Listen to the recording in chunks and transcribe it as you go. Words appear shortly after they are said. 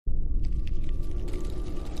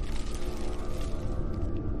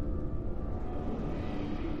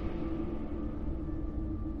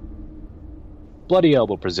Bloody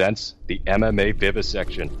Elbow presents the MMA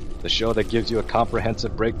Vivisection, the show that gives you a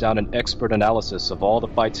comprehensive breakdown and expert analysis of all the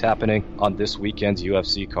fights happening on this weekend's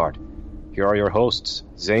UFC card. Here are your hosts,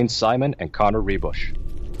 Zane Simon and Connor Rebush.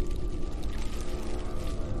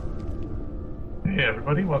 Hey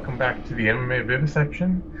everybody, welcome back to the MMA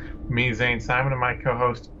Vivisection. Me, Zane Simon, and my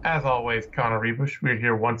co-host, as always, Connor Rebush. We're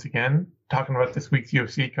here once again talking about this week's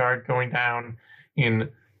UFC card going down in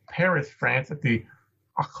Paris, France at the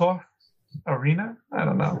Accor Arena. I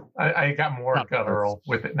don't know. I got more guttural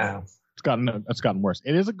with it now. It's gotten worse.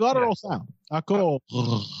 It is a guttural sound. Accor.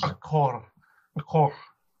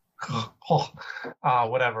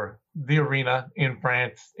 Whatever. The arena in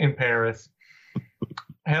France, in Paris,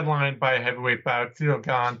 headlined by a heavyweight bout, Gane,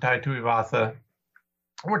 Tuivasa.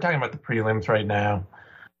 We're talking about the prelims right now.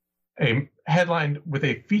 Headlined with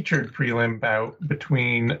a featured prelim bout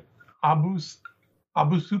between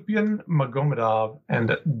Abusupyan Magomedov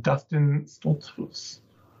and Dustin Stoltzfus.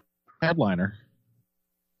 Headliner.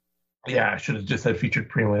 Yeah, I should have just said featured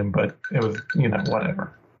prelim, but it was,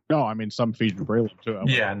 whatever. No, I mean some featured prelim too.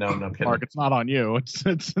 Yeah, no kidding. Mark, it's not on you. It's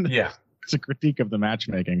a critique of the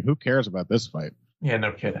matchmaking. Who cares about this fight? Yeah,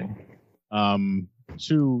 no kidding.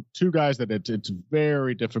 Two guys that it's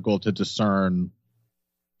very difficult to discern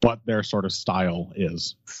what their sort of style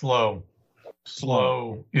is.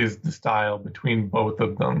 Slow is the style between both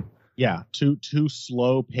of them. Yeah, two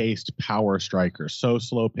slow-paced power strikers. So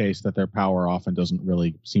slow-paced that their power often doesn't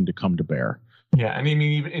really seem to come to bear. Yeah, and I mean,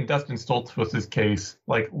 even in Dustin Stoltzfus' case,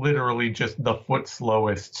 like literally just the foot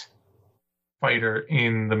slowest fighter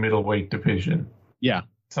in the middleweight division. Yeah.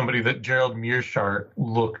 Somebody that Gerald Mearshart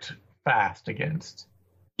looked fast against.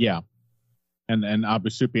 Yeah. And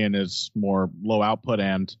Abusupyan is more low output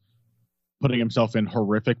and putting himself in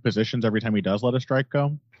horrific positions every time he does let a strike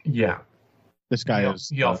go. Yeah. This guy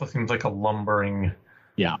He also seems like a lumbering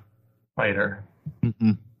fighter.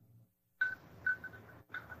 Mm-hmm.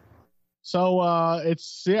 So I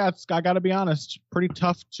got to be honest, pretty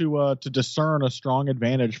tough to discern a strong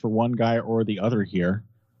advantage for one guy or the other here.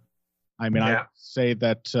 I mean, I'd say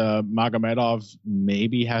that Magomedov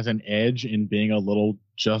maybe has an edge in being a little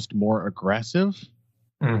just more aggressive.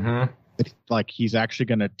 Mm-hmm. Like he's actually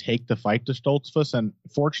going to take the fight to Stoltzfus, and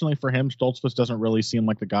fortunately for him, Stoltzfus doesn't really seem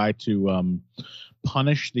like the guy to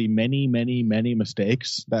punish the many, many, many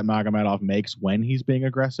mistakes that Magomedov makes when he's being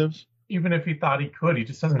aggressive. Even if he thought he could, he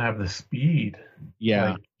just doesn't have the speed.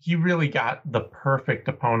 Yeah. Like, he really got the perfect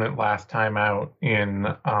opponent last time out in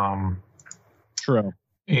True.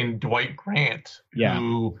 In Dwight Grant,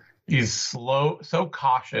 who is so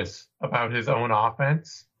cautious about his own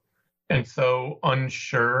offense and so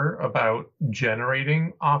unsure about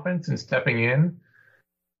generating offense and stepping in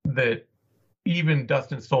that even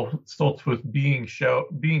Dustin Stoltzfus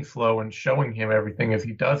being slow and showing him everything as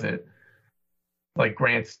he does it, like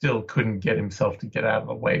Grant still couldn't get himself to get out of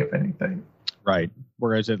the way of anything. Right.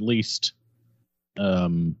 Whereas at least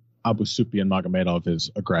Abusupyan Magomedov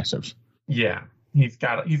is aggressive. Yeah. He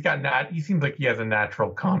seems like he has a natural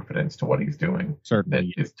confidence to what he's doing.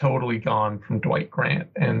 Certainly. That is totally gone from Dwight Grant.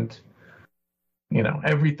 And,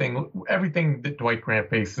 everything that Dwight Grant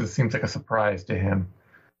faces seems like a surprise to him.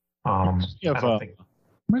 Reminds me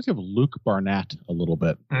of Luke Barnett a little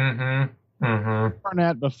bit. Mm-hmm. Mm-hmm.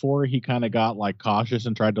 Barnett, before he kind of got cautious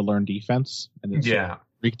and tried to learn defense, and it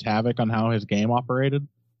wreaked havoc on how his game operated.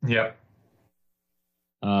 Yeah.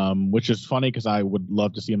 Which is funny because I would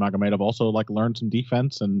love to see Magomedov also learn some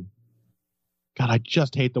defense. And God, I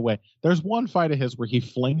just hate the way there's one fight of his where he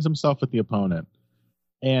flings himself at the opponent,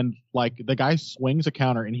 and the guy swings a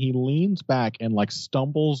counter and he leans back and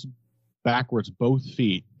stumbles backwards both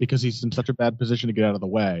feet because he's in such a bad position to get out of the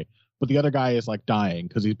way. But the other guy is dying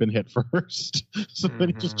because he's been hit first. So then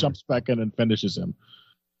he just jumps back in and finishes him.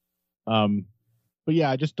 But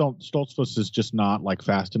yeah, I just don't. Stoltzfus is just not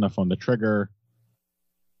fast enough on the trigger.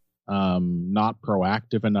 Not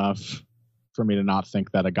proactive enough for me to not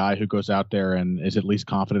think that a guy who goes out there and is at least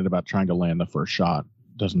confident about trying to land the first shot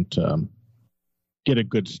doesn't get a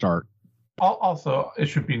good start. Also, it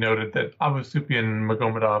should be noted that Abusupyan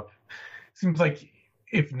Magomedov seems like,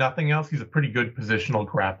 if nothing else, he's a pretty good positional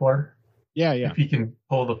grappler. Yeah. If he can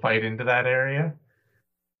pull the fight into that area.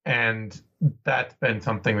 And that's been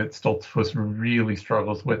something that Stoltzfus really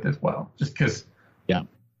struggles with as well. Just because,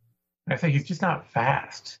 I say he's just not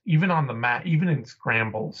fast. Even on the mat, even in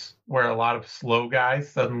scrambles, where a lot of slow guys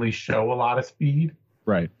suddenly show a lot of speed.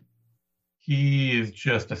 Right. He is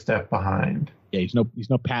just a step behind. Yeah, he's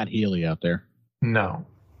no Pat Healy out there. No.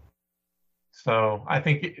 So I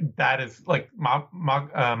think that is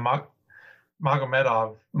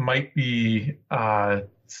Magomedov might be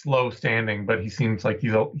slow standing, but he seems like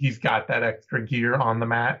he's got that extra gear on the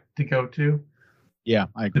mat to go to. Yeah,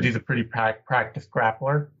 I agree. That he's a pretty practiced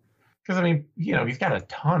grappler. Because, I mean, he's got a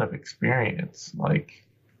ton of experience. Like,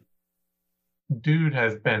 dude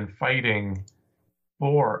has been fighting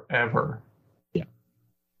forever. Yeah.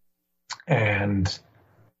 And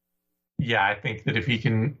yeah, I think that if he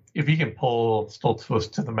can pull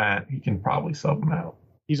Stoltzfus to the mat, he can probably sub him out.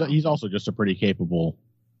 He's also just a pretty capable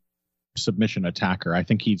submission attacker. I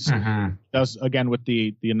think he's does, again, with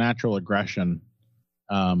the natural aggression.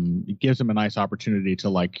 It gives him a nice opportunity to,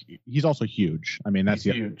 like, he's also huge. I mean, that's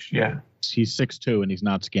huge. Yeah. He's 6'2" and he's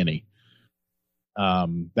not skinny.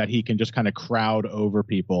 That he can just kind of crowd over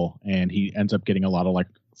people, and he ends up getting a lot of, like,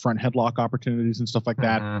 front headlock opportunities and stuff like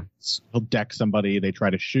that. He'll deck somebody, they try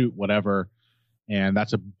to shoot, whatever. And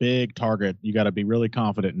that's a big target. You got to be really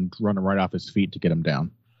confident and running right off his feet to get him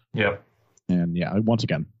down. Yep. And yeah, once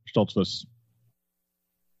again, Stoltz was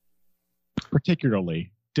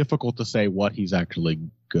particularly difficult to say what he's actually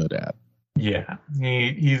good at. Yeah,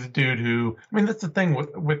 he's a dude who, I mean, that's the thing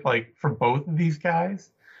with like, for both of these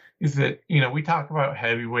guys, is that, we talk about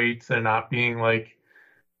heavyweights and not being like,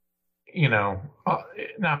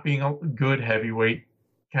 not being a good heavyweight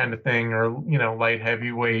kind of thing, or, light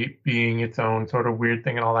heavyweight being its own sort of weird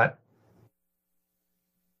thing and all that.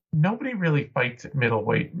 Nobody really fights at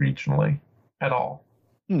middleweight regionally at all.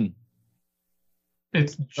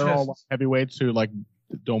 It's just, they're all heavyweights who, like,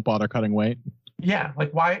 don't bother cutting weight. Yeah,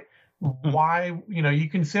 like why you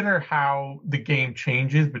consider how the game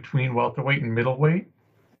changes between welterweight and middleweight,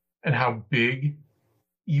 and how big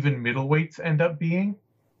even middleweights end up being.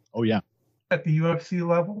 Oh yeah, at the UFC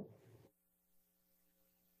level.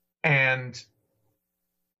 And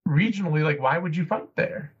regionally, like, why would you fight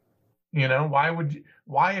there?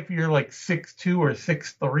 Why if you're like 6'2" or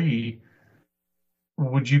 6'3",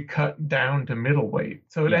 would you cut down to middleweight?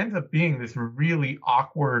 So it ends up being this really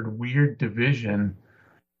awkward, weird division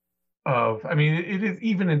of, I mean, it is,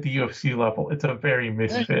 even at the UFC level, it's a very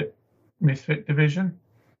misfit division.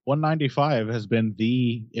 195 has been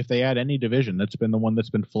if they add any division, that's been the one that's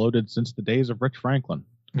been floated since the days of Rich Franklin.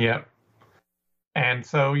 Yeah. And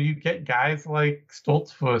so you get guys like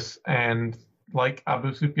Stoltzfus and like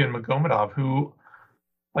Abusupyan Magomedov, who,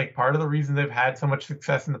 like, part of the reason they've had so much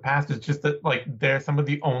success in the past is just that, like, they're some of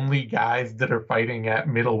the only guys that are fighting at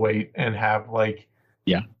middleweight and have, like,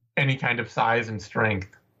 any kind of size and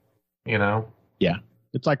strength, Yeah.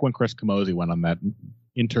 It's like when Chris Camozzi went on that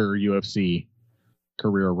inter-UFC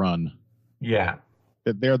career run. Yeah.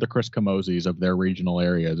 They're the Chris Camozzis of their regional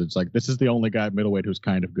areas. It's like, this is the only guy at middleweight who's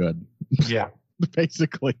kind of good. Yeah.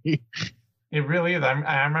 Basically. It really is.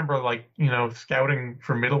 I remember, like, scouting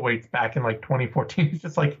for middleweights back in, like, 2014. It's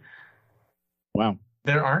just like, wow,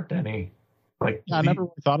 there aren't any. Like, I never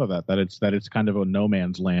really thought of that it's kind of a no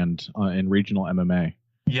man's land in regional MMA.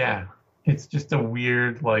 Yeah, it's just a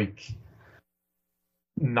weird, like,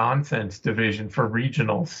 nonsense division for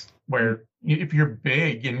regionals where if you're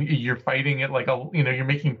big and you're fighting at, like, you're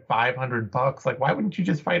making $500, like, why wouldn't you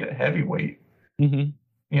just fight at heavyweight? Yeah.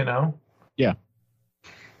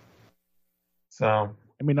 So,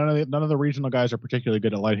 I mean, none of the regional guys are particularly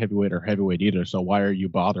good at light heavyweight or heavyweight either. So why are you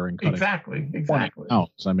bothering cutting? Exactly.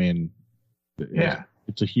 Ounce? I mean,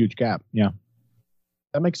 it's a huge gap. Yeah,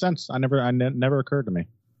 that makes sense. Never occurred to me.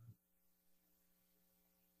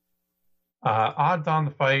 Odds on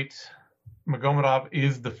the fight: Magomedov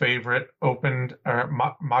is the favorite.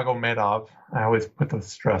 Magomedov. I always put the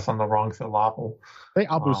stress on the wrong syllable. Say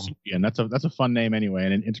Abusupyan. That's a fun name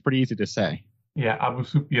anyway, and it's pretty easy to say. Yeah,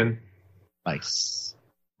 Abusupyan. Nice.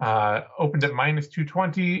 Opened at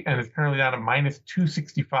 -220 and is currently down to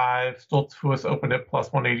 -265. Stoltzfus opened at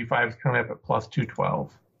 +185, is currently up at +212.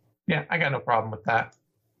 Yeah, I got no problem with that.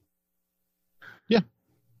 Yeah.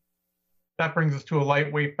 That brings us to a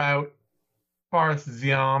lightweight bout. Faris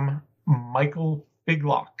Ziam, Michael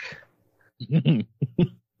Biglock.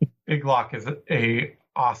 Biglock is a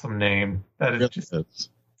awesome name. That is just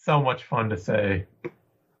so much fun to say.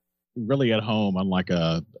 Really at home on, like,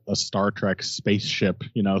 a Star Trek spaceship,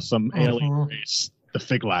 some alien race. The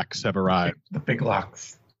Figlocks have arrived. The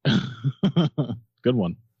Figlocks. Good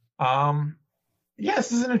one. Yeah,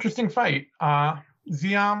 this is an interesting fight.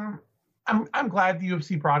 Ziam, I'm glad the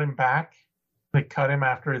UFC brought him back. They cut him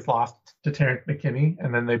after his loss to Terrence McKinney,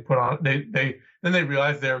 and then they they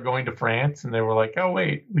realized they were going to France, and they were like, oh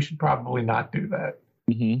wait, we should probably not do that.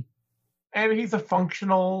 Mm-hmm. And he's a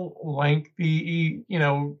functional, lengthy,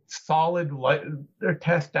 solid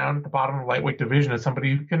test down at the bottom of the lightweight division as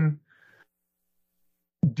somebody who can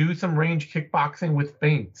do some range kickboxing with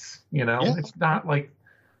feints. It's not like,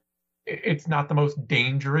 it's not the most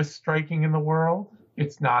dangerous striking in the world,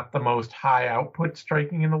 it's not the most high output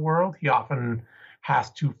striking in the world. He often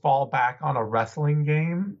has to fall back on a wrestling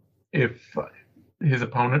game if his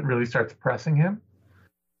opponent really starts pressing him.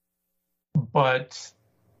 But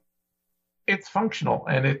it's functional,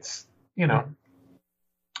 and it's,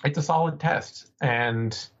 it's a solid test,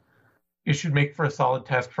 and it should make for a solid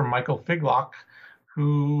test for Michael Figlock,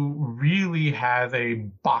 who really has a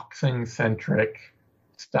boxing-centric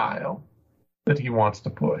style that he wants to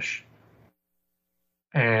push.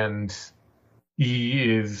 And he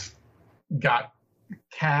is got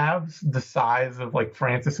calves the size of like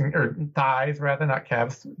Francis, or thighs rather, not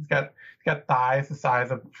calves. He's got thighs the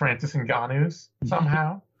size of Francis Ngannou's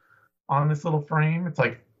somehow on this little frame. It's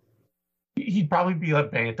like he'd probably be a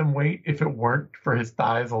bantamweight if it weren't for his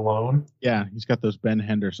thighs alone. Yeah, he's got those Ben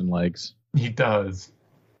Henderson legs. He does.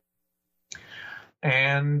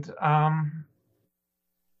 And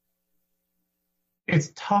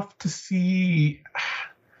it's tough to see.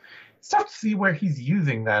 It's tough to see where he's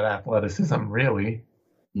using that athleticism, really.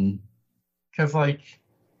 Because,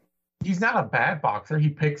 he's not a bad boxer. He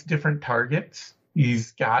picks different targets. He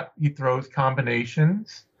throws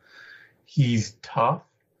combinations. He's tough.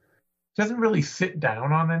 Doesn't really sit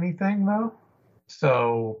down on anything, though.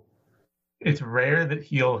 So it's rare that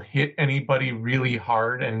he'll hit anybody really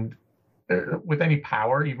hard and with any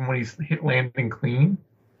power, even when he's landing clean.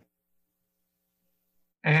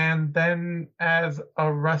 And then as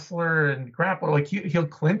a wrestler and grappler, he'll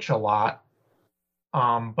clinch a lot,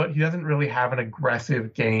 but he doesn't really have an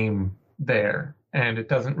aggressive game there. And it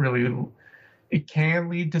can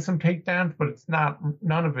lead to some takedowns, but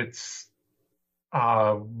none of it's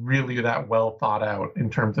really that well thought out in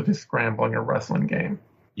terms of his scrambling or wrestling game.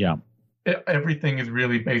 Yeah. Everything is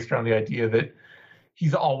really based around the idea that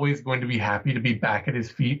he's always going to be happy to be back at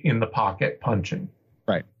his feet in the pocket punching.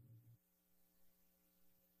 Right.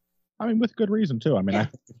 I mean, with good reason, too. I mean, I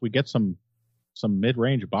think if we get some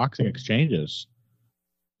mid-range boxing exchanges,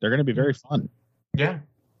 they're going to be very fun. Yeah.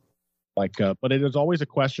 But it is always a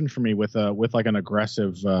question for me with an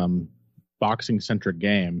aggressive boxing-centric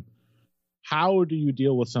game. How do you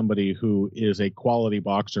deal with somebody who is a quality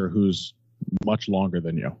boxer who's much longer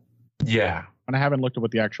than you? Yeah. And I haven't looked at what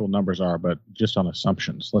the actual numbers are, but just on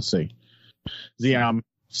assumptions. Let's see. Ziam,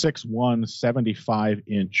 6'1",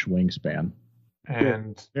 75-inch wingspan.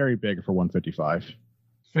 And very big for 155.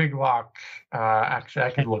 Figlock, actually, I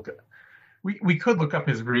could look. We could look up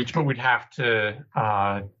his reach, but we'd have to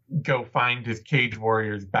go find his Cage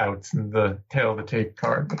Warriors bouts in the tail of the tape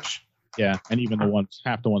card. Yeah, and even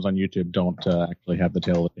half the ones on YouTube don't actually have the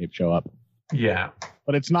tail of the tape show up. Yeah,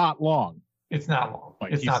 but it's not long. It's not long.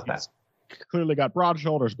 It's not that. He's clearly got broad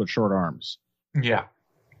shoulders but short arms. Yeah.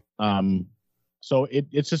 So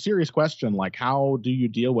it's a serious question. How do you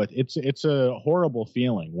deal with it's a horrible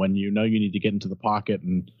feeling when you know you need to get into the pocket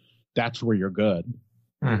and that's where you're good.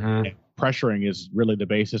 Mm-hmm. And pressuring is really the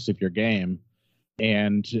basis of your game,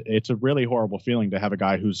 and it's a really horrible feeling to have a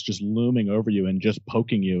guy who's just looming over you and just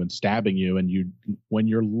poking you and stabbing you, and when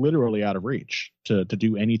you're literally out of reach to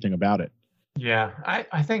do anything about it. Yeah,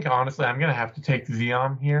 I think honestly I'm gonna have to take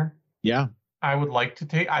Ziam here. Yeah. I would like to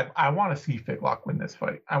take. I want to see Figlock win this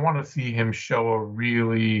fight. I want to see him show a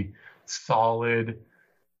really solid,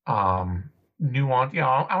 nuance.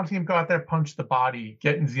 I want to see him go out there, punch the body,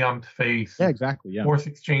 get in Ziam's face. Yeah, exactly. Yeah. Force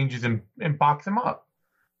exchanges and box him up.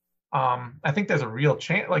 I think there's a real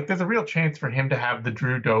chance. There's a real chance for him to have the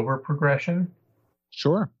Drew Dober progression.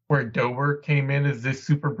 Sure. Where Dober came in as this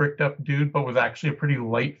super bricked up dude, but was actually a pretty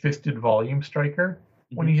light-fisted volume striker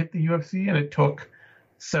when he hit the UFC, and it took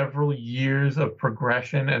several years of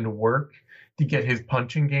progression and work to get his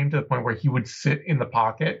punching game to the point where he would sit in the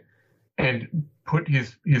pocket and put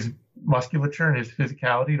his musculature and his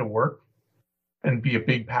physicality to work and be a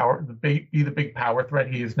big power, be the big power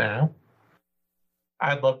threat he is now.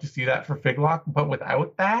 I'd love to see that for Figlock, but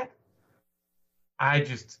without that,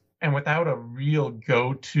 and without a real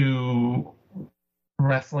go-to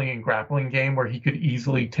wrestling and grappling game where he could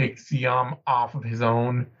easily take Ziam off of his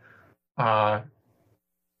own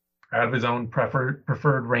out of his own preferred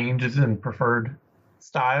ranges and preferred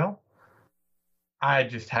style, I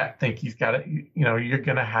just think he's got to, you're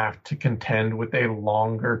going to have to contend with a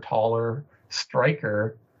longer, taller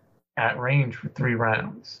striker at range for 3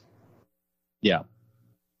 rounds. Yeah.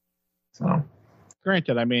 So,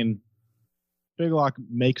 granted, I mean, Figlock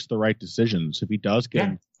makes the right decisions. If he does get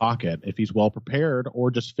in the pocket, if he's well prepared or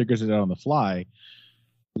just figures it out on the fly,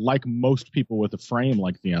 like most people with a frame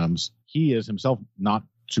like Ziam's, he is himself not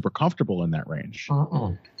super comfortable in that range.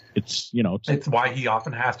 It's why he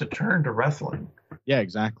often has to turn to wrestling. Yeah,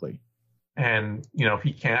 exactly. And if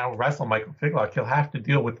he can't wrestle Michael Figlock, he'll have to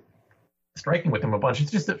deal with striking with him a bunch.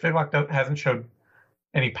 It's just that Figlock hasn't showed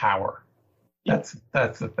any power. That's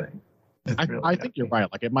the thing. I think you're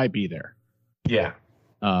right. Like, it might be there. Yeah.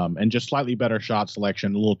 And just slightly better shot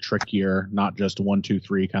selection, a little trickier, not just 1, 2,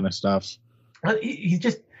 3 kind of stuff.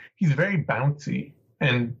 He's very bouncy,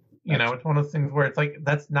 and it's one of those things where it's like,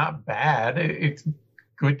 that's not bad. It's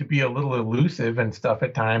good to be a little elusive and stuff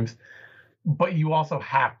at times, but you also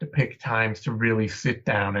have to pick times to really sit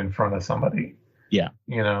down in front of somebody. Yeah.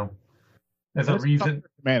 There's a reason to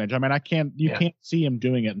manage. I mean, you can't see him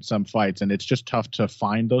doing it in some fights, and it's just tough to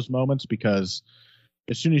find those moments, because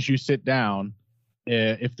as soon as you sit down,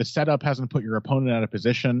 if the setup hasn't put your opponent out of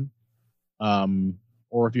position,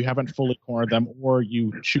 or if you haven't fully cornered them, or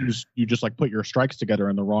you just like put your strikes together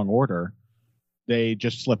in the wrong order, they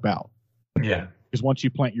just slip out. Yeah. Because once you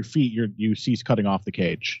plant your feet, you cease cutting off the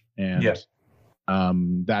cage, and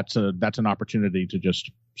that's an opportunity to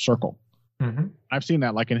just circle. Mm-hmm. I've seen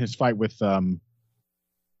that, like in his fight with Steve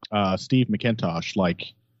McIntosh,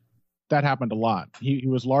 like that happened a lot. He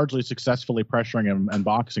was largely successfully pressuring him and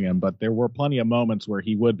boxing him, but there were plenty of moments where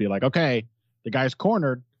he would be like, okay, the guy's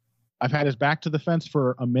cornered. I've had his back to the fence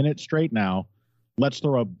for a minute straight now. Let's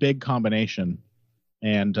throw a big combination.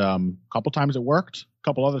 And a couple times it worked. A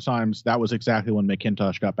couple other times, that was exactly when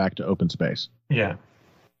McIntosh got back to open space. Yeah.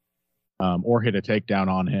 Or hit a takedown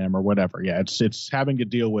on him or whatever. Yeah, it's having to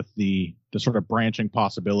deal with the sort of branching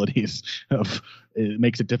possibilities of, it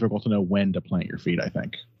makes it difficult to know when to plant your feet, I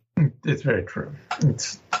think. It's very true.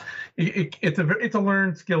 It's a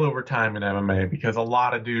learned skill over time in MMA, because a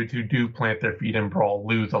lot of dudes who do plant their feet in brawl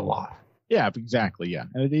lose a lot. Yeah, exactly. Yeah,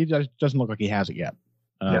 and he doesn't look like he has it yet.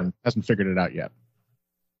 Hasn't figured it out yet.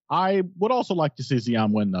 I would also like to see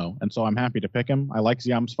Ziam win, though, and so I'm happy to pick him. I like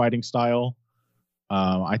Ziam's fighting style.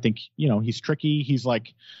 I think he's tricky. He's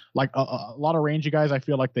like a lot of rangy guys. I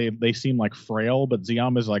feel like they seem like frail, but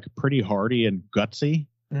Ziam is like pretty hardy and gutsy.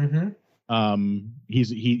 Mm-hmm.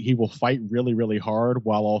 He will fight really, really hard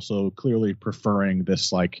while also clearly preferring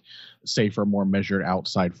this like safer, more measured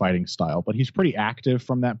outside fighting style. But he's pretty active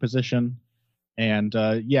from that position. And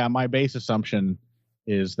my base assumption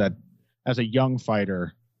is that as a young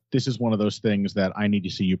fighter, this is one of those things that I need to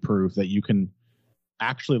see you prove, that you can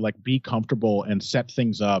actually like be comfortable and set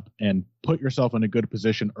things up and put yourself in a good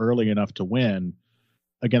position early enough to win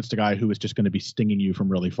against a guy who is just going to be stinging you from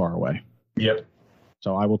really far away. Yep.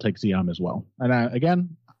 So I will take Ziam as well. And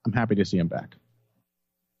again, I'm happy to see him back.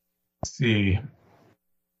 Let's see.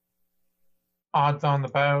 Odds on the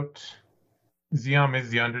bout. Ziam is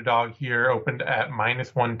the underdog here. Opened at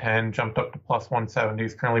 -110, jumped up to +170.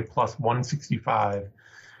 Is currently +165.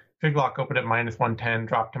 Figlock opened at -110,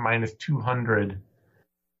 dropped to -200.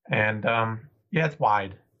 And it's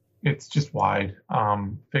wide. It's just wide.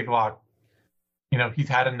 Figlock, he's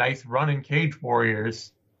had a nice run in Cage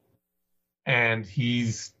Warriors, and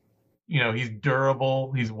he's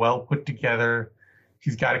durable. He's well put together.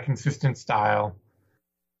 He's got a consistent style.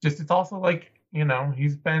 Just, it's also like, he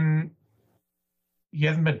hasn't been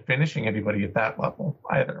finishing anybody at that level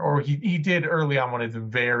either. Or he did early on when it's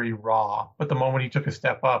very raw, but the moment he took a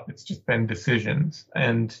step up, it's just been decisions.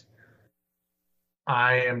 And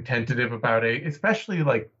I am tentative about especially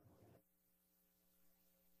like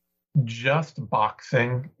just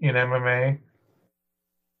boxing in MMA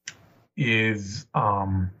is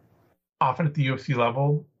often at the UFC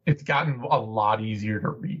level, it's gotten a lot easier to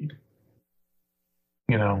read.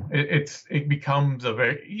 It becomes a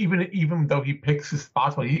very, even though he picks his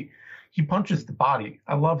spots, well, he punches the body.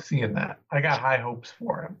 I love seeing that. I got high hopes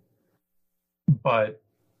for him. But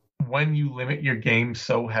when you limit your game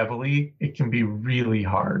so heavily, it can be really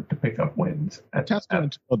hard to pick up wins.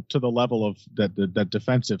 Testament to the level of that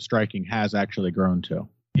defensive striking has actually grown to.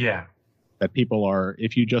 Yeah. That people are,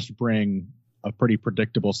 if you just bring a pretty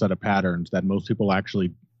predictable set of patterns, that most people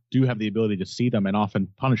actually do have the ability to see them and often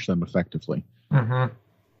punish them effectively. Mm-hmm.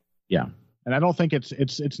 Yeah. And I don't think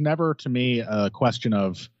it's never, to me, a question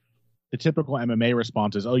of the typical MMA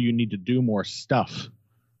response is, oh, you need to do more stuff.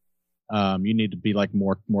 You need to be like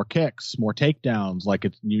more kicks, more takedowns,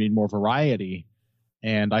 you need more variety.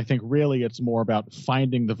 And I think really it's more about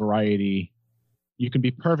finding the variety. You can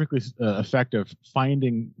be perfectly effective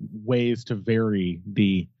finding ways to vary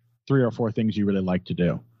the 3 or 4 things you really like to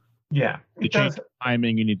do. Yeah. To change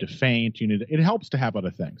timing, you need to feint, it helps to have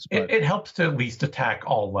other things. But it helps to at least attack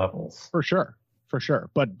all levels. For sure.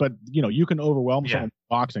 But you can overwhelm someone with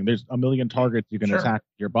boxing. There's a million targets you can attack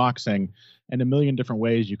your boxing, and a million different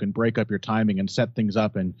ways you can break up your timing and set things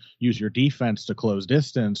up and use your defense to close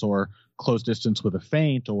distance, or close distance with a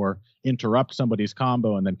feint, or interrupt somebody's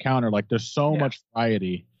combo and then counter. Like, there's so much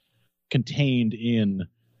variety contained in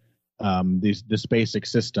this basic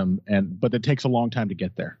system, but it takes a long time to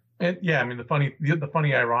get there. And yeah, I mean, the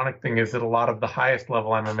funny ironic thing is that a lot of the highest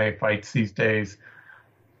level MMA fights these days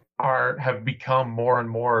have become more and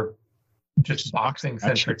more just boxing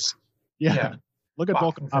centric. Yeah. Look at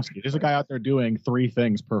Volkanovski. There's a guy out there doing 3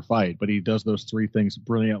 things per fight, but he does those 3 things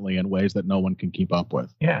brilliantly in ways that no one can keep up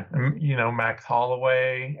with. Yeah, you know, Max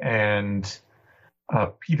Holloway and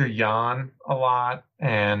Peter Yan a lot,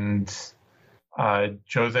 and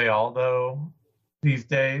Jose Aldo these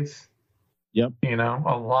days. Yep. You know,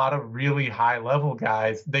 a lot of really high level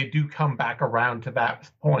guys, they do come back around to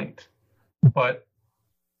that point, but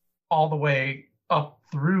all the way up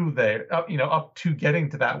through there, up to getting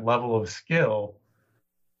to that level of skill,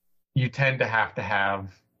 you tend to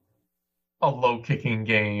have a low kicking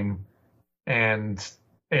game and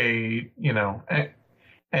and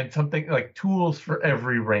something like tools for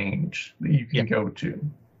every range that you can go to.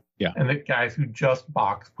 Yeah. And the guys who just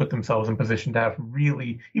box put themselves in position to have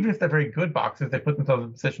really, even if they're very good boxers, they put themselves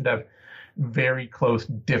in position to have very close,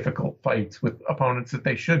 difficult fights with opponents that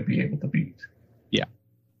they should be able to beat. Yeah.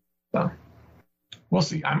 So we'll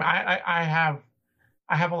see. I have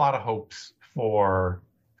a lot of hopes for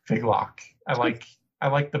Figlock. I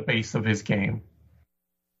like the base of his game.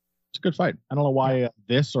 It's a good fight. I don't know why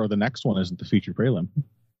this or the next one isn't the featured prelim.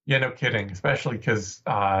 Yeah, no kidding. Especially because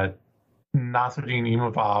Nasruddin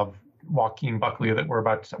Imavov, Joaquin Buckley that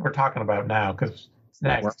we're talking about now, because it's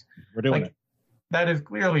next. We're doing it. That is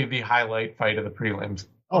clearly the highlight fight of the prelims.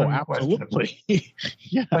 Oh, absolutely.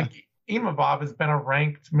 Yeah. Like Imavov has been a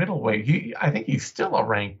ranked middleweight. I think he's still a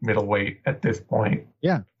ranked middleweight at this point.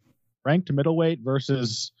 Yeah. Ranked middleweight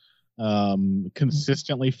versus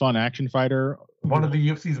consistently fun action fighter. One of the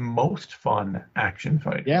UFC's most fun action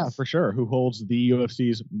fighters. Yeah, for sure. Who holds the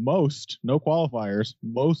UFC's most, no qualifiers,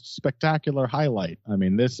 most spectacular highlight. I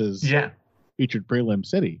mean, this is featured prelim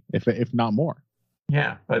city, if not more.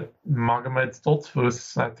 Yeah, but Magomed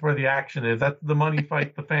Stoltzfus, that's where the action is. That's the money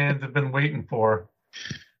fight the fans have been waiting for.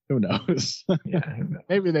 Who knows? Yeah, who knows?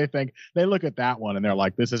 Maybe they look at that one and they're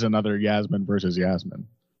like, this is another Yasmin versus Yasmin.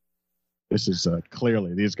 This is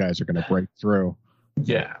clearly these guys are going to break through.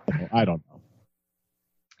 Yeah. I don't know.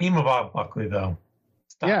 Imavov Buckley, though.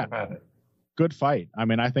 Talk about it. Good fight. I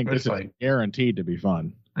mean, I think this is guaranteed to be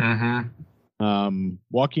fun. Mm-hmm.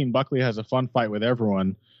 Joaquin Buckley has a fun fight with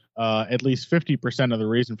everyone. At least 50% of the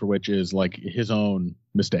reason for which is like his own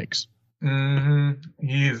mistakes. Mm-hmm.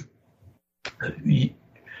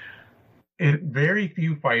 Very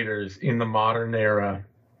few fighters in the modern era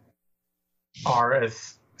are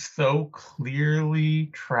as so clearly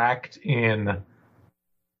tracked in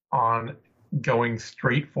on going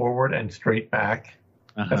straight forward and straight back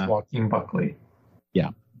as Joaquin Buckley. Yeah.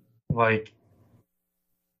 Like,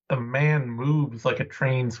 the man moves like a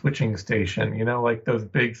train switching station, like those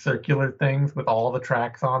big circular things with all the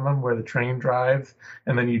tracks on them where the train drives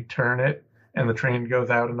and then you turn it and the train goes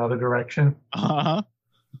out another direction.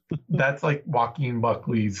 That's like Joaquin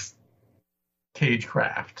Buckley's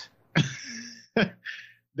cagecraft.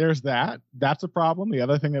 There's that. That's a problem. The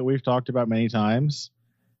other thing that we've talked about many times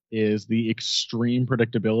is the extreme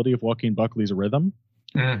predictability of Joaquin Buckley's rhythm.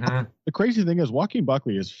 Mm-hmm. The crazy thing is Joaquin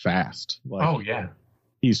Buckley is fast. Oh, yeah.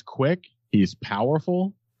 He's quick. He's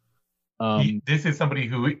powerful. This is somebody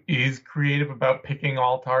who is creative about picking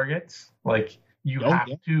all targets. Like, you have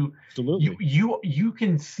to. Absolutely. You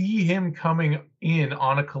can see him coming in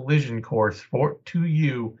on a collision course to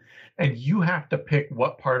you, and you have to pick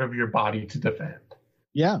what part of your body to defend.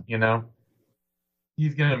 Yeah.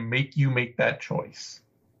 He's going to make you make that choice.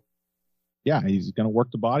 Yeah, he's going to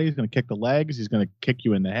work the body. He's going to kick the legs. He's going to kick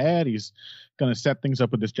you in the head. He's going to set things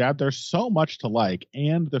up with his jab. There's so much to like,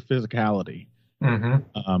 and the physicality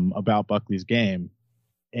about Buckley's game.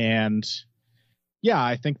 And yeah,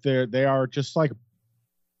 I think they are just like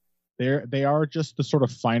they are just the sort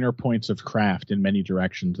of finer points of craft in many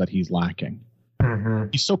directions that he's lacking. Mm-hmm.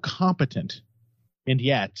 He's so competent, and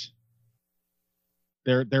yet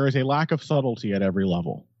there is a lack of subtlety at every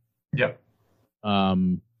level. Yep.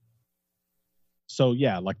 So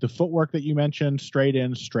yeah, like the footwork that you mentioned, straight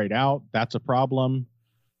in, straight out, that's a problem.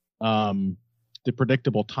 The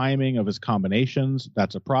predictable timing of his combinations,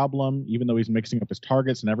 that's a problem, even though he's mixing up his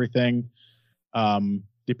targets and everything.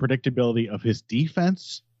 The predictability of his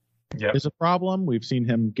defense is a problem. We've seen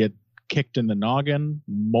him get kicked in the noggin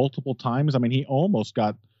multiple times. I mean, he almost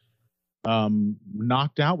got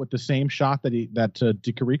knocked out with the same shot that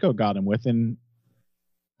DiCarico got him with in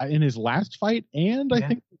his last fight, and I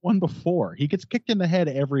think one before. He gets kicked in the head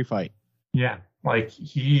every fight. Yeah, like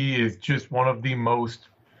he is just one of the most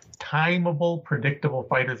timeable, predictable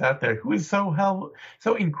fighters out there, who is so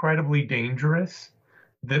incredibly dangerous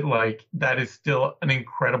that is still an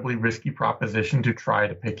incredibly risky proposition to try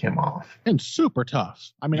to pick him off. And super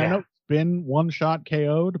tough. I mean, I know he's been one shot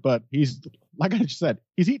KO'd, but he's, like I just said,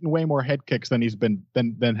 he's eaten way more head kicks than he's been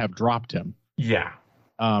than have dropped him. Yeah.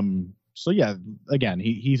 So yeah, again,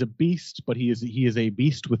 he's a beast, but he is a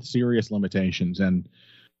beast with serious limitations, and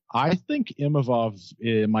I think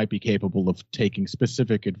Imavov might be capable of taking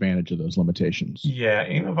specific advantage of those limitations. Yeah,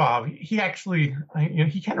 Imavov, he actually,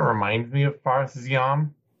 he kind of reminds me of Fares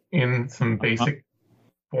Ziam in some basic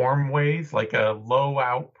form ways, like a low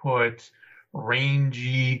output,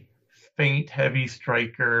 rangy, feint heavy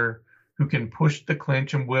striker who can push the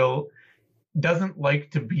clinch and doesn't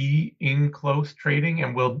like to be in close trading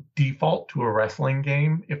and will default to a wrestling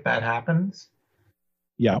game if that happens.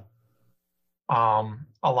 Yeah.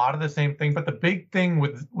 A lot of the same thing, but the big thing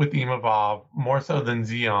with Imavov, more so than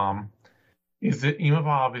Ziam, is that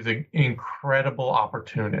Imavov is an incredible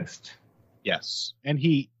opportunist. Yes, and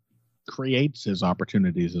he creates his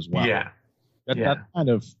opportunities as well. Yeah. That kind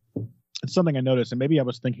of, it's something I noticed, and maybe I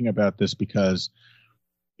was thinking about this because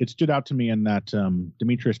it stood out to me in that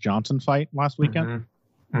Demetrius Johnson fight last weekend.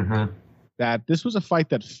 That this was a fight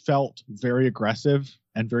that felt very aggressive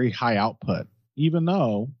and very high output, even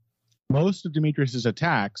though most of Demetrius's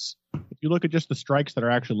attacks, if you look at just the strikes that are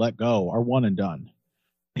actually let go, are one and done.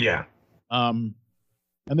 Yeah. And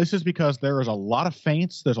this is because there is a lot of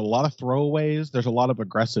feints, there's a lot of throwaways, there's a lot of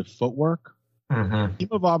aggressive footwork.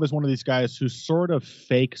 Imavov is one of these guys who sort of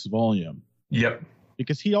fakes volume. Yep.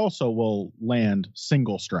 Because he also will land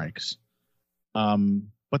single strikes.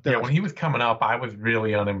 But when he was coming up, I was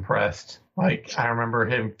really unimpressed. Like, I remember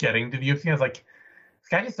him getting to the UFC. I was like, this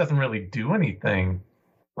guy just doesn't really do anything.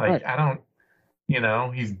 Like, I don't,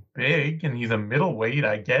 he's big and he's a middleweight.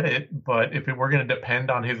 I get it. But if it were going to depend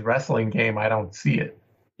on his wrestling game, I don't see it.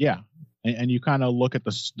 Yeah. And you kind of look at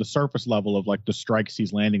the surface level of like the strikes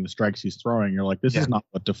he's landing, the strikes he's throwing. You're like, this is not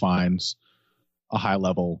what defines a high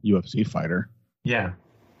level UFC fighter. Yeah.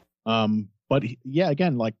 But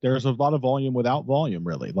again, like there's a lot of volume without volume,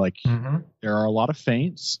 really. Like there are a lot of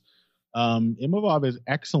feints. Imavov is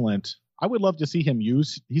excellent. I would love to see him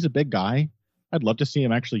he's a big guy. I'd love to see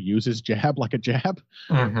him actually use his jab like a jab,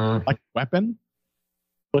 like a weapon.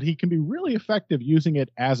 But he can be really effective using it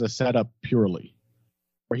as a setup purely,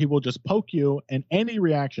 where he will just poke you and any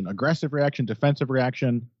reaction, aggressive reaction, defensive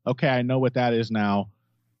reaction. Okay, I know what that is now.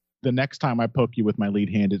 The next time I poke you with my lead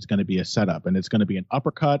hand, it's going to be a setup, and it's going to be an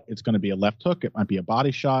uppercut. It's going to be a left hook. It might be a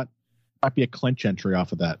body shot. It might be a clinch entry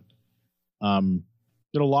off of that. There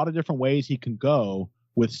are a lot of different ways he can go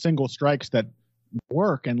with single strikes that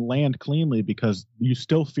work and land cleanly because you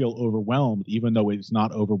still feel overwhelmed, even though it's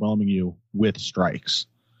not overwhelming you with strikes.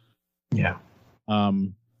 Yeah.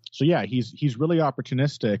 So yeah, he's really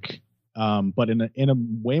opportunistic, but in a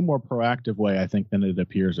way more proactive way, I think, than it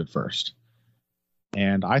appears at first.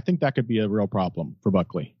 And I think that could be a real problem for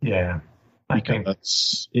Buckley. Yeah.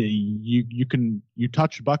 Because you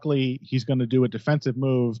touch Buckley, he's going to do a defensive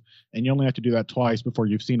move, and you only have to do that twice before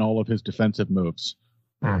you've seen all of his defensive moves.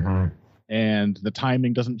 And the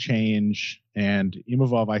timing doesn't change. And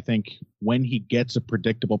Imavov, I think, when he gets a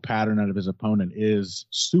predictable pattern out of his opponent, is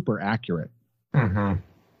super accurate.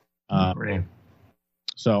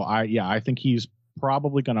 So I think he's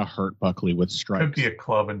probably going to hurt Buckley with strikes. Could be a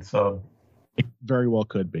club and sub. It very well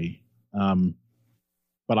could be.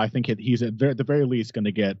 But I think he's at the very least going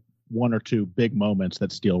to get one or two big moments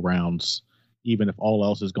that steal rounds, even if all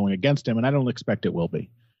else is going against him. And I don't expect it will be.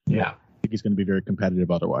 Yeah. I think he's going to be very competitive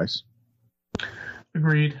otherwise.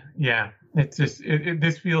 Agreed. Yeah. It's just,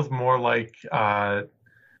 this feels more like the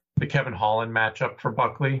Kevin Holland matchup for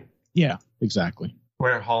Buckley. Yeah, exactly.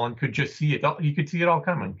 Where Holland could just see it. He could see it all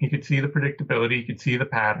coming. He could see the predictability. He could see the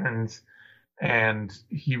patterns. And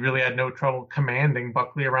he really had no trouble commanding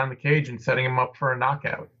Buckley around the cage and setting him up for a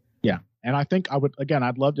knockout. Yeah. And I think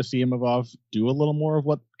I'd love to see Imavov do a little more of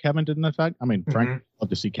what Kevin did in that fight. I mean, frankly, I'd love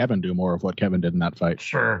to see Kevin do more of what Kevin did in that fight.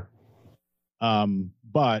 Sure.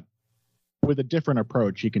 But with a different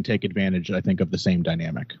approach, he can take advantage, I think, of the same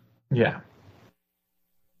dynamic. Yeah.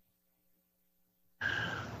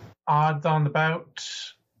 Odds on the bout.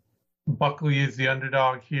 Buckley is the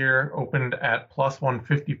underdog here, opened at plus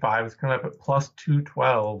 155. It's coming up at plus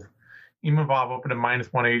 212. Imavov opened at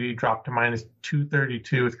minus 180, dropped to minus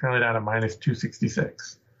 232. It's currently down to minus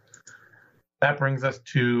 266. That brings us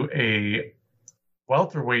to a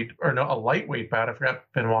lightweight bout. I forgot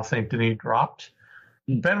Benoit Saint Denis dropped.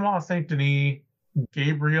 Benoit Saint Denis,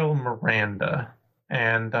 Gabriel Miranda.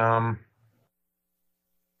 And, I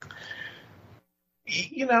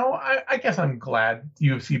guess I'm glad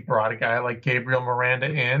UFC brought a guy like Gabriel Miranda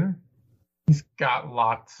in. He's got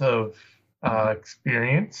lots of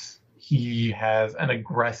experience. He has an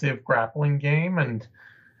aggressive grappling game, and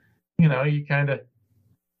you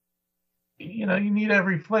need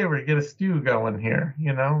every flavor to get a stew going here.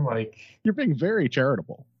 You're being very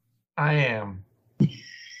charitable. I am.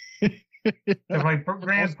 And my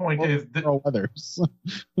grand point is that others.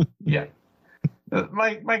 yeah.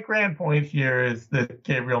 My grand point here is that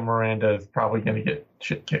Gabriel Miranda is probably going to get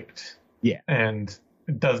shit kicked. Yeah. And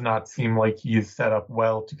it does not seem like he is set up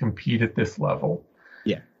well to compete at this level.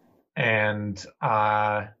 Yeah. And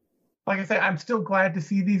like I say, I'm still glad to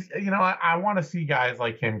see these. I want to see guys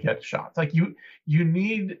like him get shots. Like you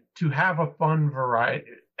need to have a fun variety.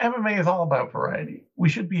 MMA is all about variety. We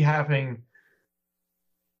should be having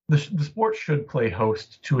the sport should play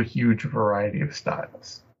host to a huge variety of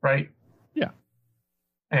styles, right? Yeah.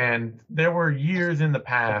 And there were years in the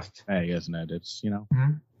past. Hey, isn't it? It's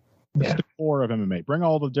Mm-hmm. It's the core of MMA. Bring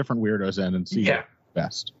all the different weirdos in and see what's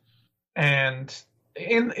best. And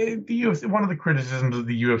in the UFC, one of the criticisms of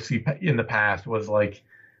the UFC in the past was like,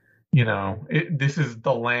 this is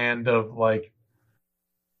the land of like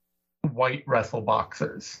white wrestle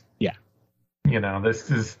boxers. Yeah.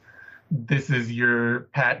 This is your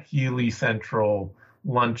Pat Healy central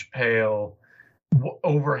lunch pail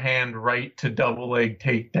overhand right to double leg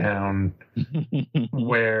takedown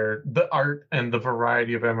where the art and the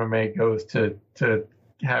variety of MMA goes to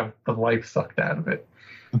have the life sucked out of it.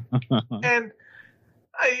 And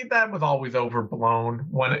that was always overblown.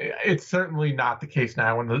 When it's certainly not the case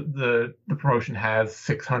now when the promotion has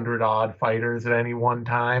 600 odd fighters at any one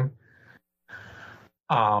time.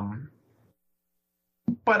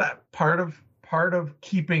 But part of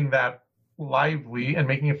keeping that lively and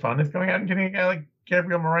making it fun is going out and getting a guy like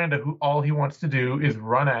Gabriel Miranda, who all he wants to do is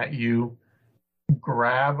run at you,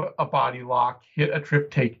 grab a body lock, hit a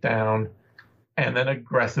trip takedown, and then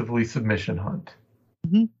aggressively submission hunt.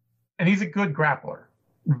 Mm-hmm. And he's a good grappler,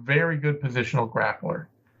 very good positional grappler.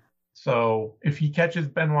 So if he catches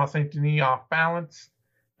Benoit Saint Denis off balance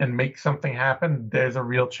and makes something happen, there's a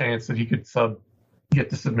real chance that he could get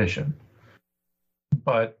the submission.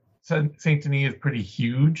 But Saint Denis is pretty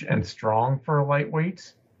huge and strong for a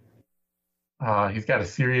lightweight. He's got a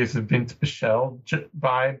serious Vince Pichel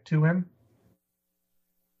vibe to him.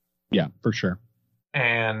 Yeah, for sure.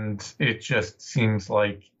 And it just seems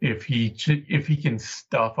like if he can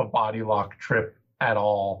stuff a body lock trip at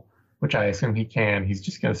all, which I assume he can, he's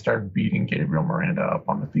just going to start beating Gabriel Miranda up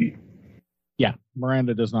on the feet. Yeah,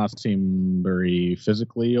 Miranda does not seem very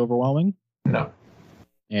physically overwhelming. No.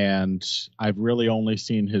 And I've really only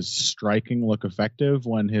seen his striking look effective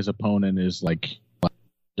when his opponent is like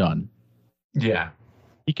done. Yeah.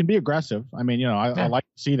 He can be aggressive. I mean, I like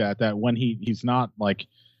to see that when he's not like,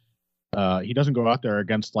 he doesn't go out there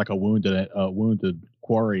against like a wounded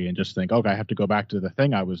quarry and just think, okay, I have to go back to the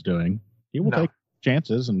thing I was doing. He will take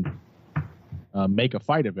chances and make a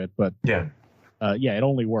fight of it. But it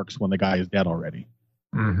only works when the guy is dead already.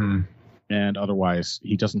 Mm-hmm. And otherwise,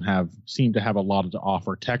 he doesn't seem to have a lot to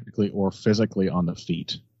offer technically or physically on the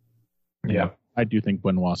feet. Yeah. I do think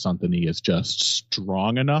Benoit Saint Denis is just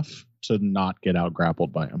strong enough to not get out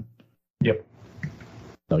grappled by him. Yep.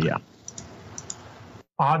 So, yeah.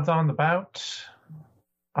 Odds on the bout.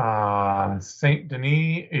 Saint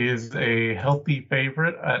Denis is a healthy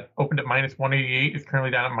favorite. Opened at minus 188. Is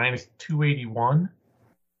currently down at minus 281.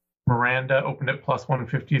 Miranda opened at plus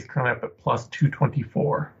 150. Is currently up at plus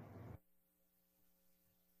 224.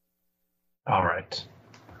 All right.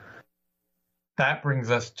 That brings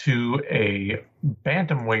us to a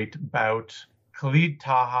bantamweight bout. Khalid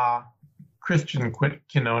Taha, Christian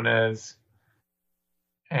Quinones,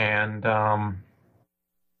 and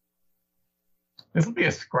this will be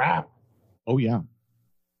a scrap. Oh yeah,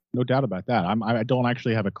 no doubt about that. I don't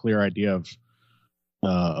actually have a clear idea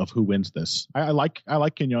of who wins this. I like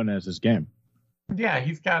Quinones' game. Yeah,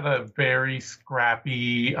 he's got a very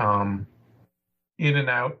scrappy, in and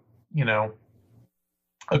out,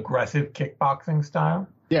 aggressive kickboxing style.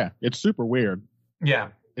 Yeah, it's super weird. Yeah,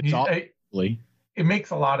 it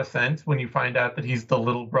makes a lot of sense when you find out that he's the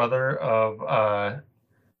little brother of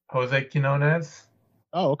Jose Quinones.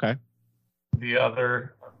 Oh, okay. The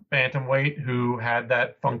other bantamweight who had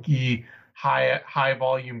that funky high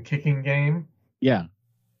volume kicking game. Yeah,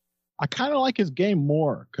 I kind of like his game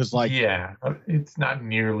more because it's not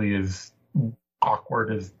nearly as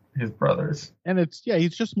awkward as his brother's. And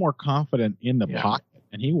he's just more confident in the pocket,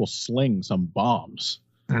 and he will sling some bombs.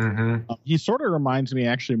 Mm-hmm. He sort of reminds me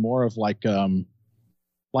actually more of like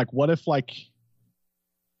what if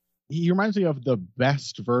he reminds me of the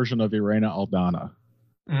best version of Irene Aldana.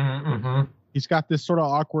 Mm-hmm. He's got this sort of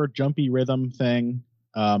awkward jumpy rhythm thing.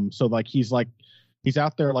 So like he's like He's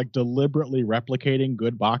out there like deliberately replicating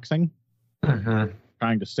good boxing,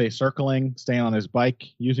 trying to stay circling, staying on his bike,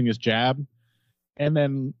 using his jab. And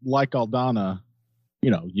then like Aldana,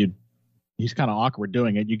 he's kind of awkward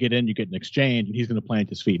doing it. You get in, you get an exchange, and he's going to plant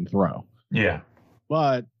his feet and throw. Yeah.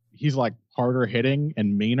 But he's like harder hitting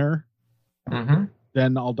and meaner than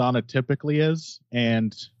Aldana typically is,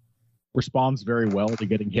 and responds very well to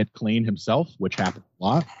getting hit clean himself, which happens a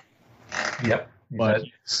lot. Yep. But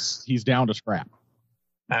he's down to scrap.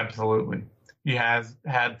 Absolutely. He has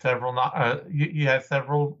had several. He has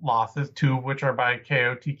several losses, 2 of which are by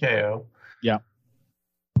KO TKO. Yeah.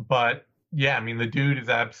 But yeah, I mean, the dude is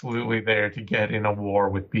absolutely there to get in a war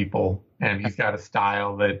with people, and he's got a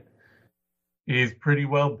style that is pretty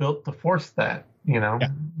well built to force that. Yeah.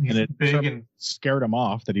 He's and it big and scared him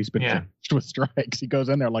off that he's been finished with strikes. He goes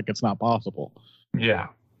in there like it's not possible. Yeah.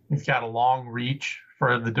 He's got a long reach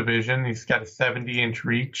for the division. He's got a 70-inch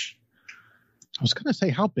reach. I was going to say,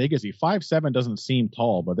 how big is he? 5'7" doesn't seem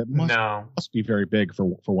tall, but it must be very big for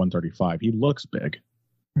 135. He looks big.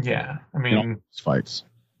 Yeah. I mean, his fights.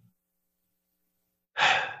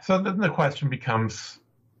 So then the question becomes,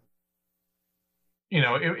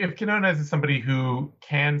 if Quinones is somebody who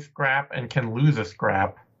can scrap and can lose a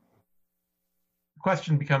scrap, the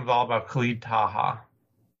question becomes all about Khalid Taha.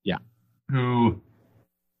 Yeah. Who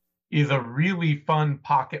is a really fun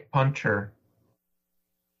pocket puncher,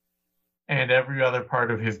 and every other part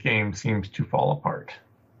of his game seems to fall apart.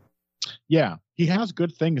 Yeah, he has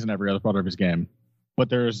good things in every other part of his game, but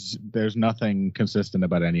there's nothing consistent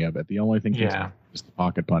about any of it. The only thing is the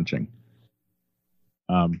pocket punching.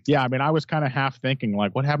 I mean, I was kind of half thinking,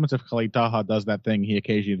 like, what happens if Khalid Taha does that thing he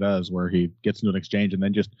occasionally does where he gets into an exchange and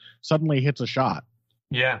then just suddenly hits a shot?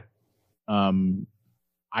 Yeah.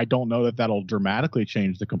 I don't know that that'll dramatically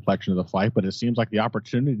change the complexion of the fight, but it seems like the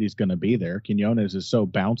opportunity is going to be there. Quinones is so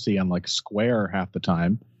bouncy and like square half the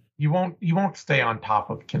time. He won't stay on top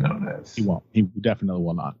of Quinones. He won't. He definitely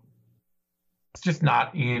will not. It's just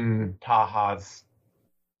not in Taha's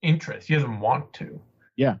interest. He doesn't want to.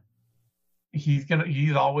 Yeah. He's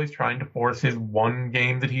always trying to force his one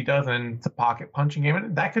game that he does, and it's a pocket punching game.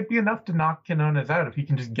 And that could be enough to knock Quinones out if he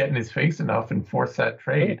can just get in his face enough and force that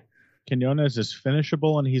trade. Quinones is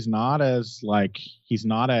finishable, and he's not as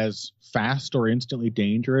fast or instantly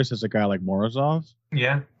dangerous as a guy like Morozov.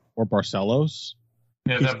 Yeah. Or Barcelos.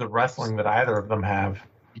 He doesn't have the wrestling that either of them have.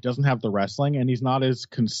 He doesn't have the wrestling, and he's not as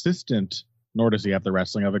consistent, nor does he have the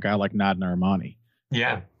wrestling of a guy like Nadin Armani.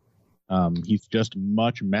 Yeah. He's just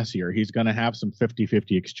much messier. He's going to have some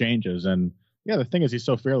 50-50 exchanges, and the thing is, he's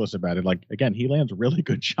so fearless about it. Like, again, he lands really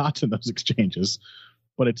good shots in those exchanges,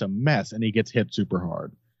 but it's a mess, and he gets hit super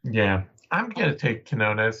hard. Yeah, I'm going to take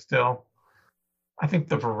Quinones still. I think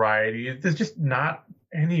the variety, there's just not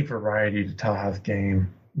any variety to Taha's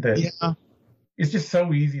game. It's just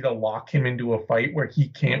so easy to lock him into a fight where he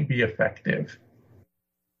can't be effective.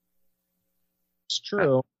 It's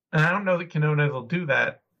true. And I don't know that Quinones will do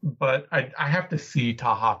that, but I have to see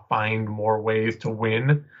Taha find more ways to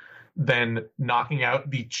win than knocking out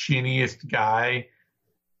the chinniest guy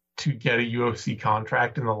to get a UFC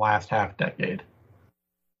contract in the last half decade.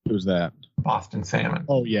 Who's that? Boston Salmon.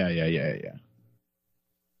 Oh, yeah.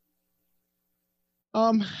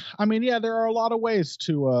 I mean, there are a lot of ways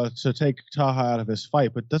to take Taha out of this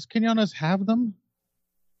fight, but does Quinones have them?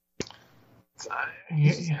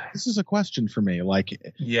 This is a question for me. Like,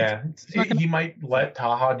 he might let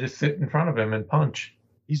Taha just sit in front of him and punch.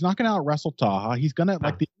 He's not going to out wrestle Taha. He's going to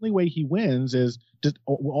the only way he wins is just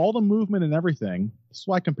all the movement and everything. This is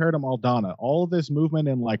why I compared him to Aldana. All of this movement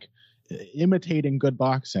and like imitating good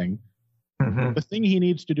boxing. Mm-hmm. The thing he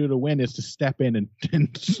needs to do to win is to step in and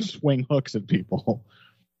swing hooks at people.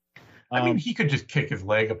 I mean, he could just kick his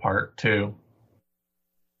leg apart too.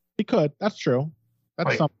 He could. That's true.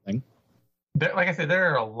 That's something. Like I said,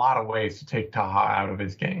 there are a lot of ways to take Taha out of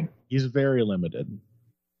his game. He's very limited.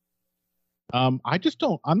 I'm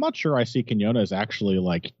not sure I see Quinones actually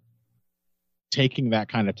like taking that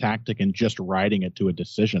kind of tactic and just riding it to a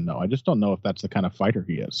decision, though. I just don't know if that's the kind of fighter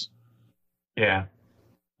he is. Yeah.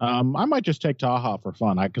 I might just take Taha for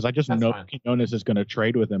fun because I just know Quinones is going to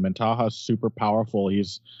trade with him, and Taha's super powerful.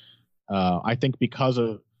 He's, I think, because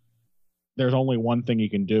of there's only one thing he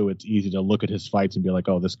can do. It's easy to look at his fights and be like,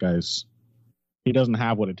 oh, this guy's he doesn't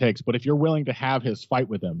have what it takes. But if you're willing to have his fight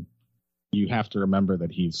with him, you have to remember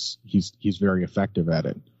that he's very effective at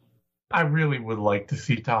it. I really would like to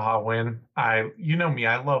see Taha win. You know me,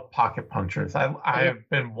 I love pocket punchers. I have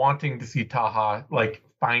been wanting to see Taha like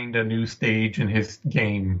find a new stage in his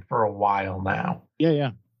game for a while now.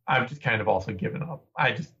 Yeah. I've just kind of also given up.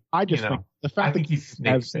 I just think the fact I think he's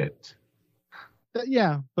snake bit.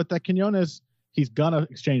 Yeah, but that Quinones he's gonna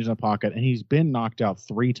exchange in the pocket, and he's been knocked out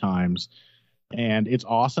 3 times. And it's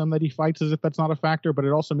awesome that he fights as if that's not a factor, but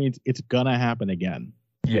it also means it's gonna happen again.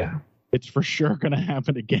 Yeah, it's for sure gonna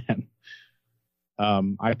happen again.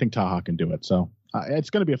 I think Taha can do it, so it's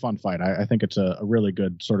gonna be a fun fight. I think it's a really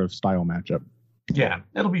good sort of style matchup. Yeah,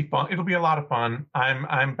 it'll be fun. It'll be a lot of fun.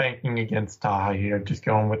 I'm banking against Taha here, just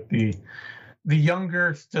going with the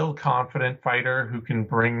younger, still confident fighter who can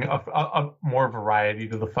bring a more variety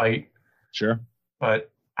to the fight. Sure.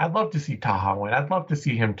 But I'd love to see Taha win. I'd love to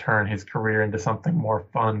see him turn his career into something more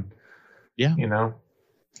fun. Yeah.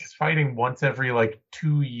 He's fighting once every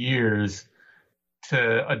 2 years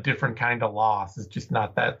to a different kind of loss is just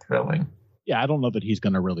not that thrilling. Yeah, I don't know that he's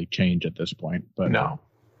going to really change at this point, but no.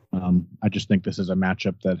 I just think this is a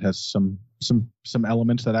matchup that has some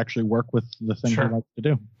elements that actually work with the thing I like to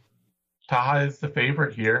do. Taha is the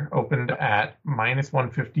favorite here, opened at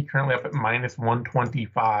 -150, currently up at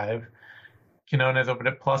 -125. Quinones opened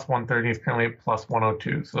at +130, is currently at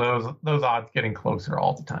 +102. So those odds getting closer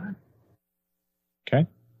all the time. Okay.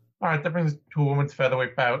 All right, that brings us to a women's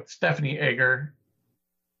featherweight bout. Stephanie Egger.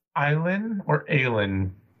 Eileen or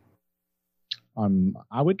Aylin?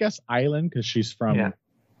 I would guess Eileen because she's from... Yeah.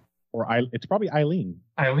 It's probably Eileen.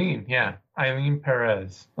 Eileen, yeah. Eileen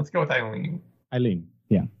Perez. Let's go with Eileen. Eileen,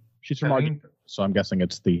 yeah. She's from Argentina, so I'm guessing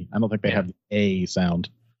it's the... I don't think they have the A sound.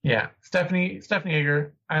 Yeah. Stephanie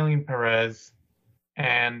Egger, Eileen Perez.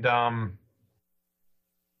 And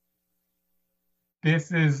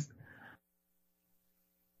this is...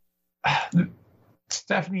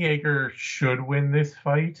 Stephanie Egger should win this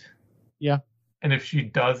fight. Yeah. And if she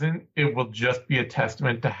doesn't, it will just be a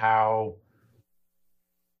testament to how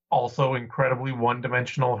also incredibly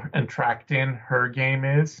one-dimensional and tracked in her game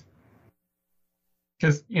is.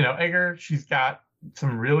 Because, Egger, she's got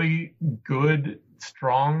some really good,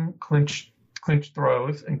 strong clinch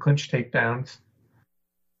throws and clinch takedowns.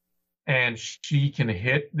 And she can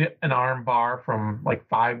hit an arm bar from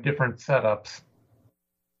 5 different setups.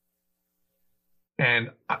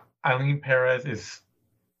 And Eileen Perez is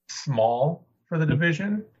small for the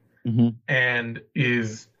division and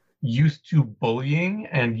is used to bullying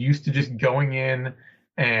and used to just going in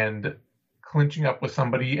and clinching up with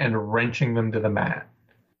somebody and wrenching them to the mat,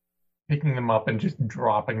 picking them up and just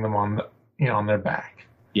dropping them on their back.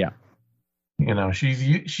 Yeah.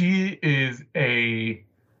 She is a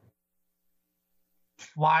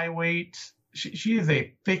flyweight. She is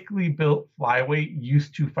a thickly built flyweight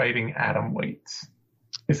used to fighting atom weights,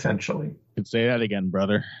 essentially. Could say that again,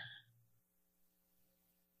 brother.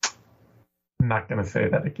 I'm not going to say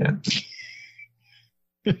that again.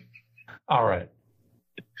 All right.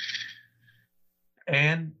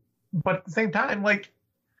 But at the same time,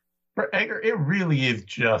 for Egger, it really is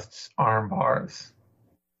just arm bars.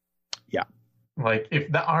 Yeah.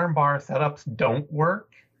 If the arm bar setups don't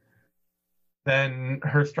work, then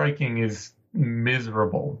her striking is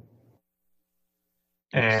miserable.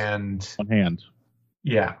 And one hand.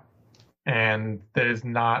 Yeah. And there's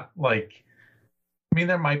not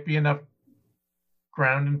there might be enough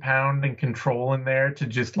ground and pound and control in there to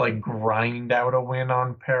just grind out a win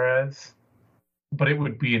on Perez, but it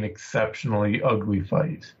would be an exceptionally ugly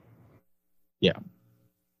fight. Yeah.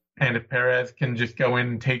 And if Perez can just go in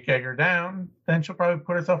and take Egger down, then she'll probably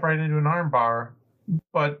put herself right into an armbar.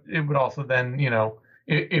 But it would also then,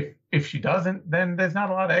 if she doesn't, then there's not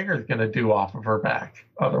a lot Egger's going to do off of her back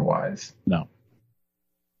otherwise. No.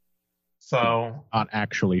 So not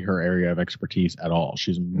actually her area of expertise at all.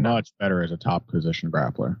 She's much better as a top position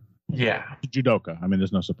grappler. Yeah. Judoka. I mean,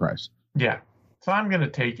 there's no surprise. Yeah. So I'm going to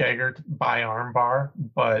take Egger by armbar,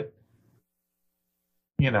 but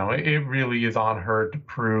it really is on her to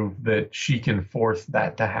prove that she can force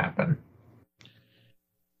that to happen.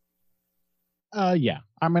 Yeah.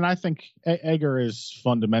 I mean, I think Egger is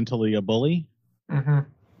fundamentally a bully. Mm-hmm.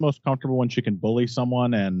 Most comfortable when she can bully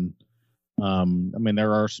someone, and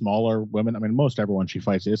there are smaller women. I mean, most everyone she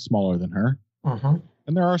fights is smaller than her. Mm-hmm.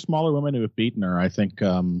 And there are smaller women who have beaten her. I think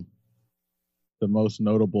the most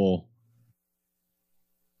notable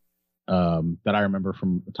that I remember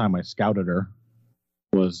from the time I scouted her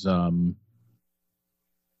was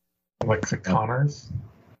Alexa Connors.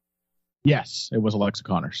 Yes, it was Alexa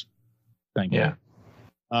Connors. Thank you.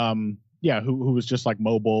 Yeah. Who was just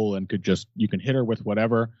mobile and you can hit her with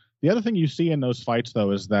whatever. The other thing you see in those fights,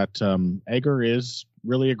 though, is that Egger is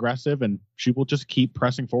really aggressive and she will just keep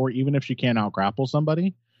pressing forward, even if she can't out-grapple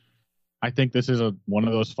somebody. I think this is one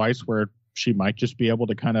of those fights where she might just be able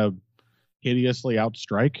to kind of hideously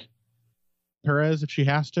outstrike Perez if she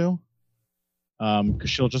has to. Because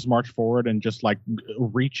she'll just march forward and just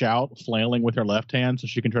reach out, flailing with her left hand so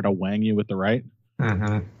she can try to wang you with the right.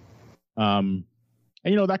 Mm-hmm. And,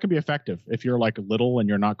 that can be effective. If you're like little and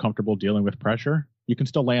you're not comfortable dealing with pressure, you can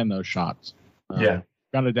still land those shots. Got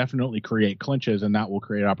to definitely create clinches, and that will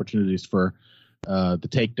create opportunities for the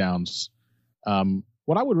takedowns.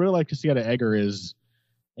 What I would really like to see out of Egger is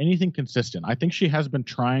anything consistent. I think she has been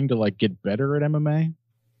trying to like get better at MMA.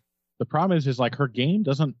 The problem is like her game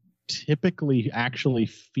doesn't typically actually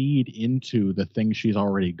feed into the things she's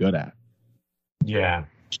already good at. Yeah.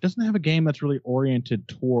 She doesn't have a game that's really oriented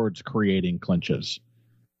towards creating clinches.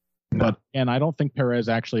 No. And I don't think Perez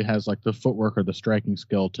actually has like the footwork or the striking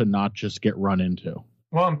skill to not just get run into.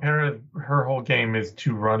 Well, and Perez, her whole game is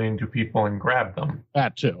to run into people and grab them.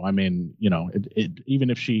 That too. I mean, even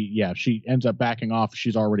if she ends up backing off,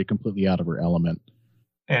 she's already completely out of her element.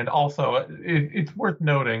 And also, it's worth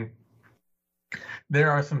noting,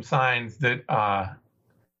 there are some signs that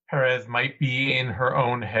Perez might be in her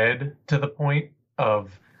own head to the point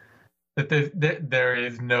of that there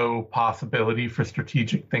is no possibility for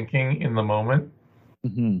strategic thinking in the moment.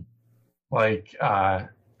 Mm-hmm. Like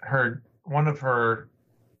her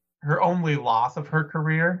only loss of her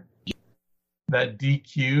career, that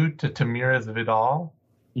DQ to Tamires Vidal.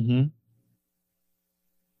 Mm-hmm.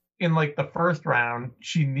 In like the first round,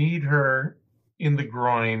 she kneed her in the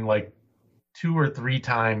groin like 2 or 3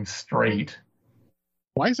 times straight.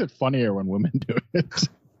 Why is it funnier when women do it?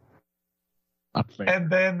 Not fair. And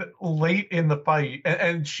then late in the fight,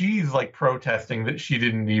 and she's like protesting that she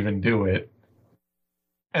didn't even do it.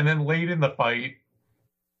 And then late in the fight,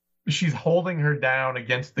 she's holding her down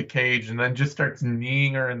against the cage and then just starts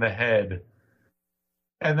kneeing her in the head.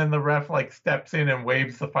 And then the ref like steps in and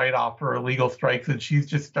waves the fight off for illegal strikes, and she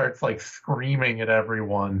just starts like screaming at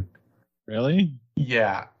everyone. Really?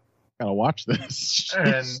 Yeah. Gotta watch this.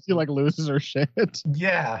 She like loses her shit.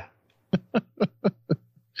 Yeah.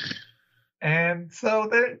 And so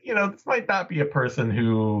there, this might not be a person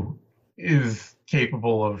who is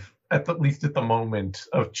capable of, at least at the moment,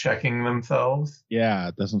 of checking themselves. Yeah,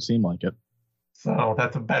 it doesn't seem like it. So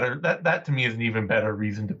that's that to me is an even better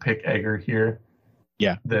reason to pick Egger here.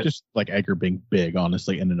 Yeah, just like Egger being big,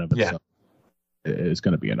 honestly, in and of itself is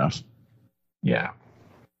going to be enough. Yeah.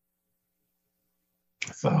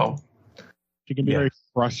 So she can be very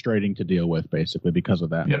frustrating to deal with, basically, because of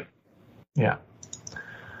that. Yep. Yeah.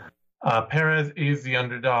 Perez is the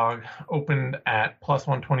underdog. Opened at plus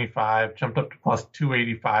 125, jumped up to plus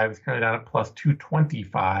 285. Is currently down at plus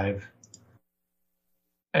 225.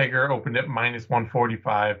 Egger opened at minus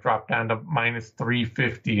 145, dropped down to minus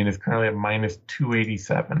 350, and is currently at minus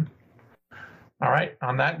 287. All right.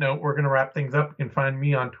 On that note, we're going to wrap things up. You can find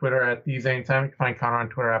me on Twitter at TheZaneTime. You can find Connor on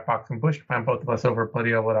Twitter at BoxingBush. You can find both of us over at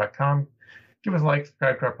BloodyElbow.com. Give us a like,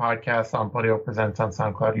 subscribe to our podcast on Bloody Elbow Presents on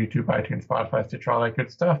SoundCloud, YouTube, iTunes, Spotify, Stitcher, all that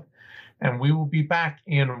good stuff. And we will be back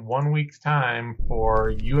in 1 week's time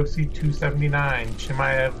for UFC 279,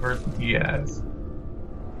 Chimaev versus Diaz.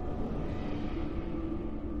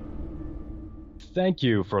 Thank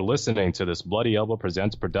you for listening to this Bloody Elbow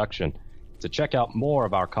Presents production. To check out more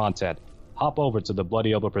of our content, hop over to the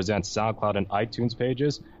Bloody Elbow Presents SoundCloud and iTunes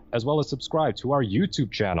pages, as well as subscribe to our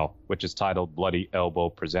YouTube channel, which is titled Bloody Elbow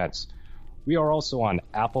Presents. We are also on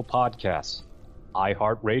Apple Podcasts,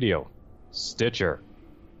 iHeartRadio, Stitcher,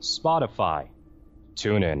 Spotify,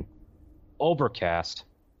 TuneIn, Overcast,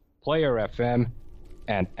 Player FM,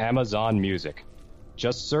 and Amazon Music.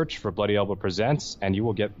 Just search for Bloody Elbow Presents, and you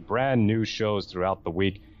will get brand new shows throughout the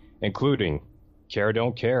week, including Care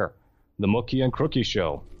Don't Care, The Mookie and Crookie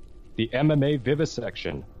Show, the MMA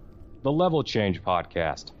Vivisection, the Level Change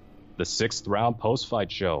Podcast, the 6th Round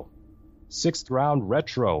Post-Fight Show, 6th Round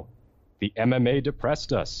Retro, the MMA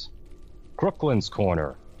Depressed Us, Crooklyn's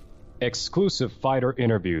Corner, exclusive fighter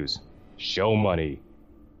interviews, show money,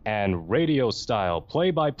 and radio-style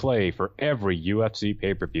play-by-play for every UFC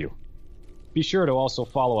pay-per-view. Be sure to also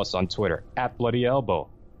follow us on Twitter at Bloody Elbow,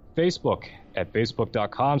 Facebook at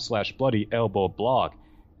facebook.com/bloodyelbowblog,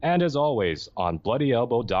 and as always on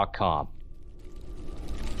bloodyelbow.com.